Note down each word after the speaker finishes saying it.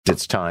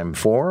It's time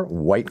for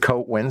White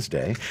Coat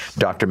Wednesday.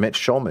 Dr. Mitch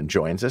Shulman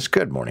joins us.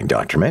 Good morning,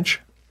 Dr.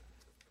 Mitch.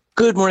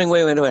 Good morning.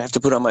 Wait, I have to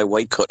put on my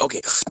white coat.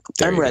 Okay,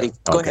 I'm ready.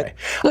 Go ahead.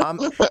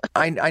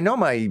 I know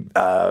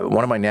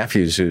one of my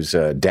nephews who's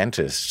a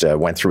dentist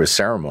went through a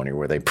ceremony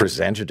where they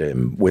presented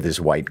him with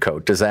his white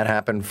coat. Does that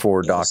happen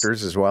for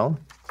doctors as well?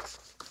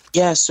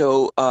 Yeah,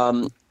 so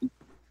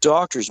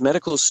doctors,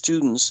 medical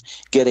students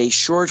get a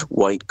short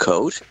white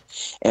coat,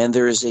 and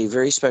there is a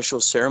very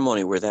special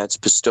ceremony where that's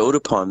bestowed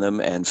upon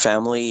them, and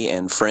family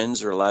and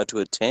friends are allowed to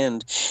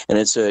attend, and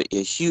it's a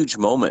huge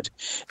moment.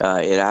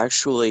 It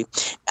actually,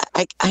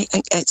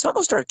 it's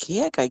almost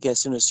archaic, I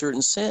guess, in a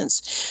certain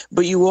sense,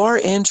 but you are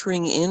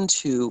entering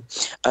into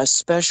a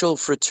special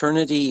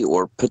fraternity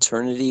or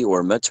paternity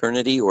or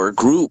maternity or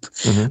group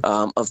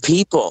of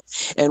people,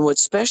 and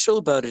what's special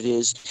about it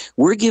is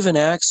we're given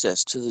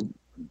access to the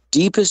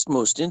deepest,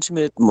 most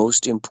intimate,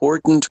 most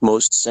important,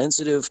 most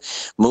sensitive,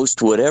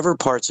 most whatever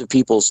parts of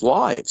people's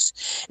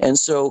lives. And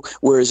so,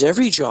 whereas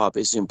every job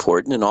is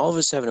important and all of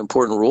us have an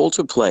important role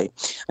to play,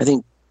 I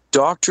think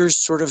doctors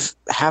sort of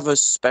have a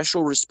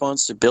special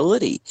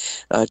responsibility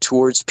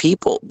towards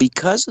people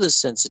because of the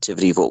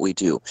sensitivity of what we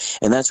do.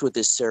 And that's what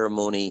this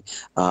ceremony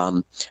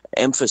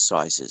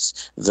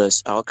emphasizes.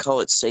 I'll call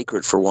it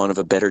sacred for want of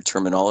a better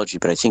terminology,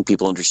 but I think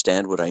people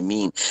understand what I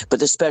mean. But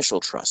the special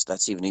trust,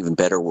 that's even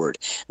better word,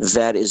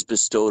 that is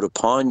bestowed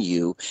upon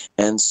you,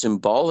 and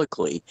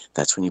symbolically,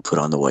 that's when you put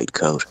on the white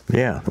coat.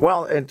 Yeah.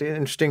 Well, it's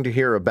interesting to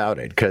hear about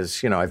it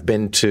because, I've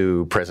been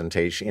to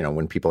presentation,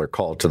 when people are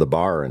called to the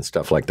bar and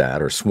stuff like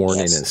that, or sworn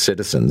in as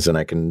citizens, and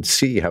I can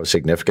see how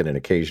significant an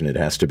occasion it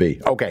has to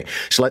be. Okay,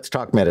 so let's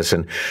talk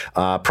medicine.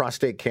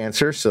 Prostate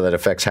cancer, so that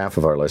affects half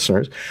of our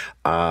listeners.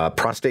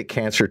 Prostate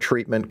cancer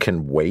treatment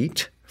can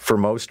wait for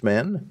most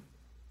men?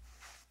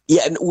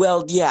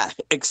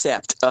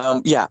 Except.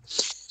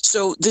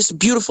 So this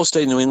beautiful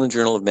study in the New England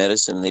Journal of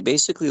Medicine, they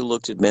basically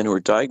looked at men who were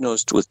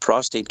diagnosed with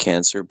prostate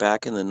cancer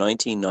back in the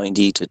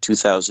 1990 to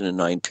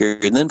 2009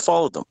 period and then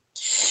followed them.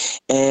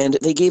 And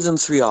they gave them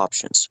three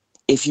options.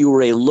 If you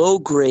were a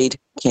low-grade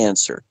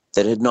cancer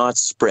that had not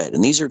spread,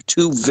 and these are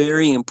two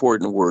very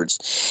important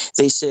words,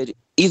 they said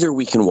either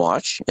we can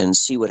watch and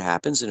see what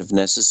happens and if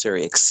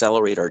necessary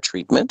accelerate our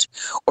treatment,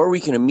 or we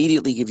can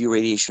immediately give you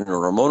radiation or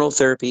hormonal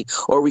therapy,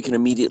 or we can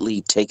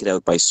immediately take it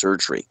out by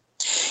surgery.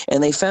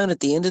 And they found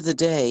at the end of the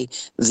day,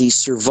 the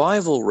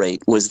survival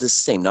rate was the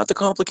same, not the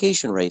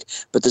complication rate,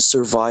 but the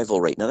survival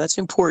rate. Now that's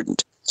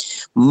important.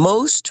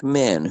 Most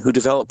men who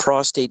develop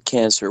prostate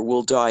cancer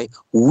will die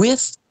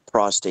with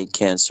prostate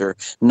cancer,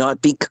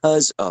 not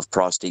because of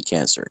prostate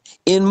cancer.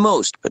 In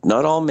most, but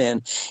not all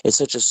men, it's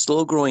such a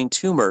slow-growing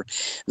tumor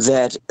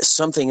that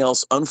something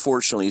else,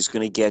 unfortunately, is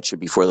going to get you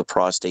before the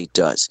prostate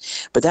does.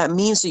 But that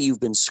means that you've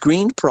been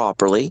screened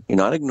properly, you're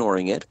not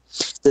ignoring it,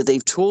 that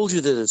they've told you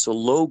that it's a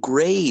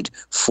low-grade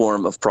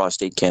form of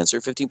prostate cancer.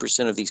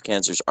 15% of these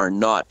cancers are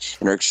not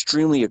and are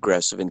extremely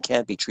aggressive and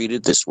can't be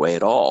treated this way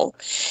at all.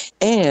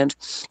 And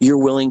you're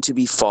willing to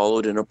be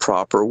followed in a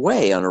proper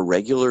way on a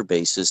regular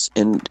basis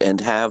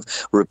and have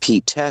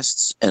repeat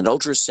tests and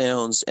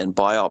ultrasounds and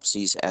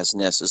biopsies as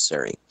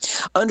necessary.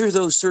 Under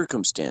those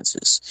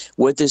circumstances,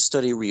 what this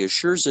study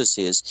reassures us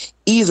is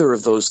either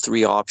of those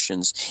three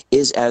options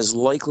is as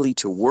likely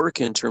to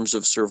work in terms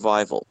of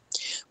survival.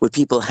 What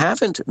people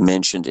haven't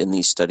mentioned in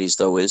these studies,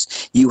 though,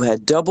 is you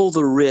had double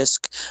the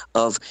risk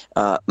of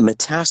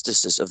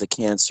metastasis of the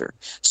cancer.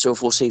 So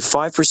if we'll say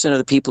 5% of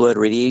the people who had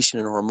radiation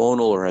and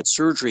hormonal or had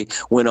surgery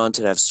went on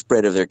to have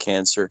spread of their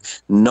cancer,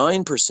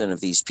 9% of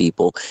these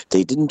people,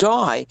 they didn't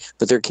die,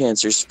 but their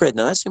cancer spread.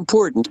 Now that's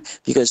important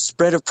because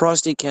spread of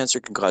prostate cancer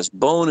can cause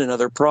bone and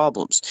other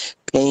problems,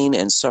 pain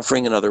and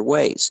suffering in other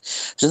ways.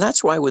 So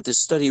that's why what this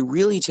study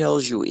really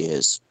tells you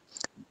is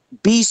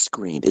be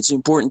screened. It's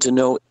important to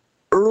know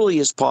early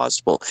as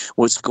possible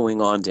what's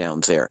going on down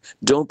there.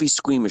 Don't be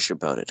squeamish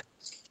about it.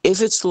 If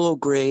it's low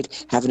grade,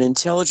 have an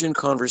intelligent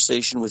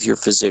conversation with your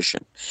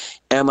physician.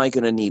 Am I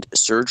going to need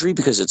surgery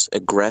because it's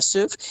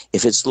aggressive?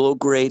 If it's low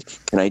grade,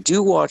 can I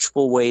do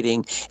watchful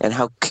waiting? And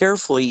how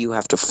carefully you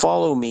have to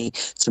follow me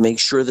to make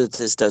sure that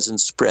this doesn't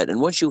spread. And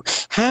once you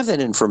have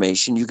that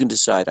information, you can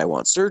decide, I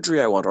want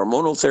surgery, I want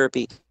hormonal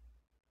therapy,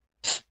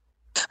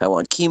 I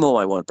want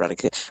chemo, I want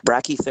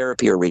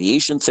brachytherapy or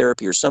radiation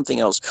therapy or something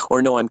else,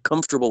 or no, I'm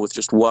comfortable with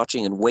just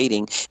watching and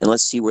waiting, and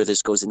let's see where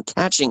this goes and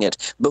catching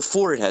it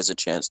before it has a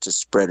chance to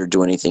spread or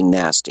do anything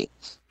nasty.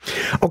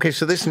 Okay,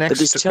 so this next... But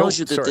this tells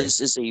you that this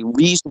is a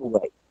reasonable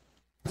way.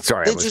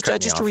 Sorry, I was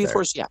just to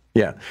reinforce, there.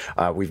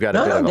 We've got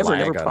a bit of a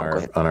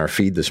lag on our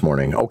feed this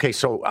morning. Okay,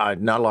 so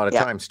not a lot of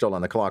time still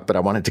on the clock, but I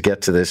wanted to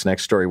get to this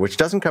next story, which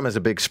doesn't come as a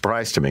big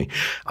surprise to me,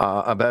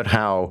 about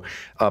how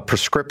a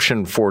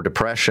prescription for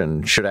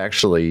depression should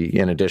actually,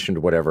 in addition to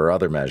whatever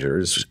other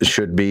measures,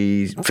 should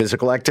be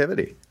physical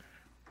activity.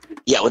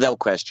 Yeah, without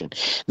question.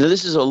 Now,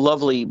 this is a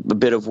lovely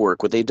bit of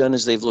work. What they've done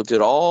is they've looked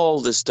at all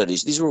the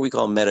studies. These are what we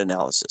call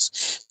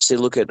meta-analysis. So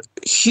they look at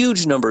a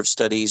huge number of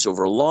studies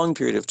over a long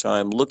period of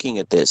time looking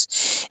at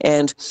this.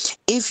 And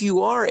if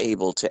you are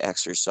able to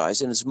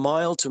exercise, and it's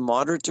mild to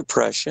moderate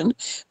depression,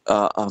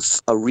 a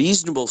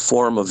reasonable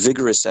form of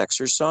vigorous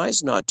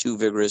exercise, not too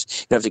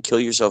vigorous, you don't have to kill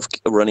yourself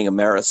running a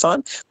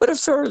marathon, but a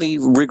fairly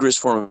rigorous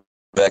form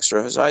of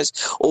exercise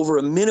over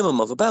a minimum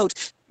of about,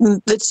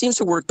 that seems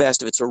to work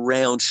best if it's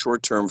around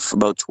short term for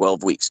about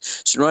 12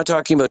 weeks. So we're not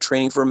talking about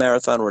training for a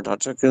marathon. We're not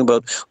talking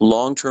about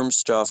long-term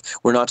stuff.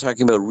 We're not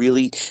talking about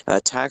really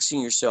taxing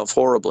yourself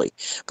horribly.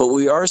 But what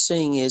we are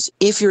saying is,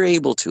 if you're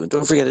able to, and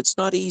don't forget, it's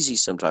not easy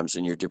sometimes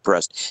when you're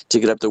depressed to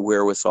get up the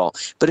wherewithal,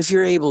 but if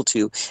you're able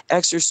to,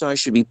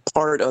 exercise should be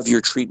part of your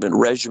treatment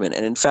regimen.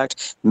 And in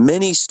fact,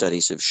 many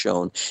studies have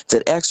shown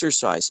that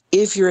exercise,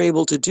 if you're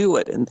able to do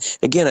it, and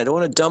again, I don't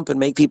want to dump and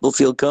make people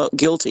feel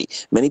guilty.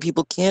 Many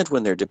people can't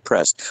when they're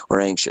depressed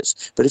or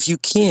anxious. But if you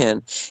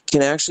can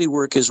actually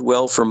work as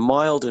well for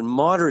mild and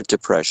moderate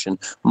depression,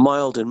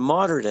 mild and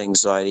moderate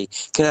anxiety,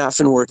 can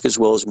often work as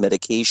well as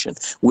medication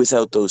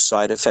without those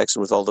side effects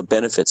and with all the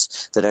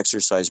benefits that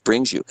exercise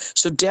brings you.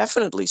 So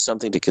definitely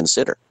something to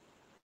consider.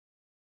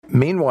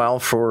 Meanwhile,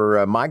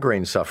 for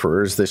migraine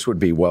sufferers, this would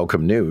be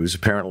welcome news.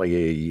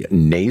 Apparently a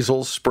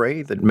nasal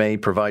spray that may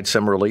provide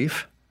some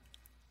relief.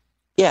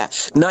 Yeah,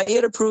 not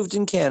yet approved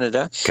in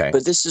Canada,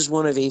 but this is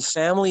one of a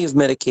family of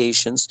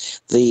medications,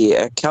 the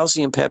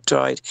calcitonin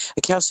peptide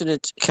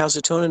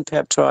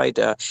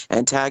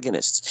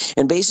antagonists.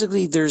 And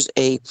basically, there's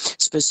a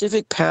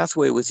specific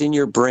pathway within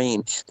your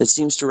brain that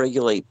seems to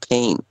regulate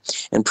pain.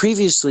 And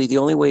previously, the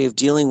only way of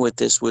dealing with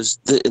this was,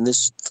 in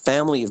this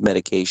family of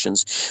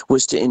medications,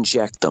 was to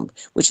inject them,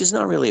 which is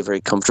not really a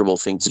very comfortable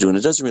thing to do, and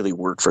it doesn't really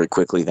work very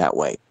quickly that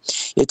way.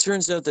 It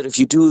turns out that if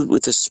you do it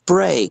with a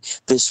spray,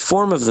 this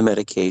form of the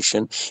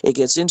medication, it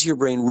gets into your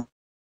brain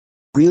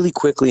really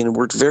quickly and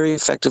works very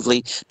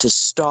effectively to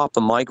stop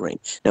a migraine.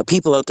 Now,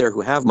 people out there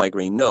who have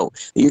migraine know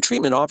that your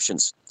treatment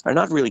options are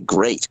not really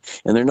great,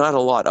 and there are not a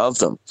lot of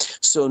them.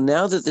 So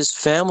now that this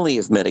family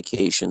of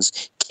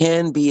medications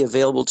can be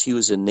available to you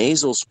as a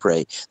nasal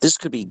spray, this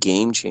could be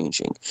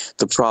game-changing.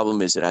 The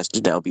problem is it has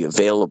to now be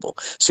available.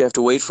 So you have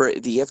to wait for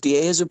it. The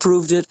FDA has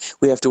approved it.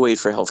 We have to wait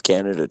for Health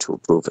Canada to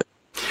approve it.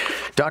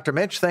 Dr.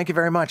 Mitch, thank you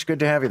very much. Good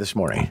to have you this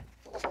morning.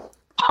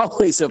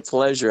 Always a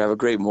pleasure. Have a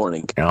great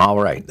morning. All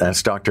right.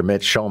 That's Dr.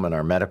 Mitch Shulman,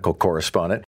 our medical correspondent.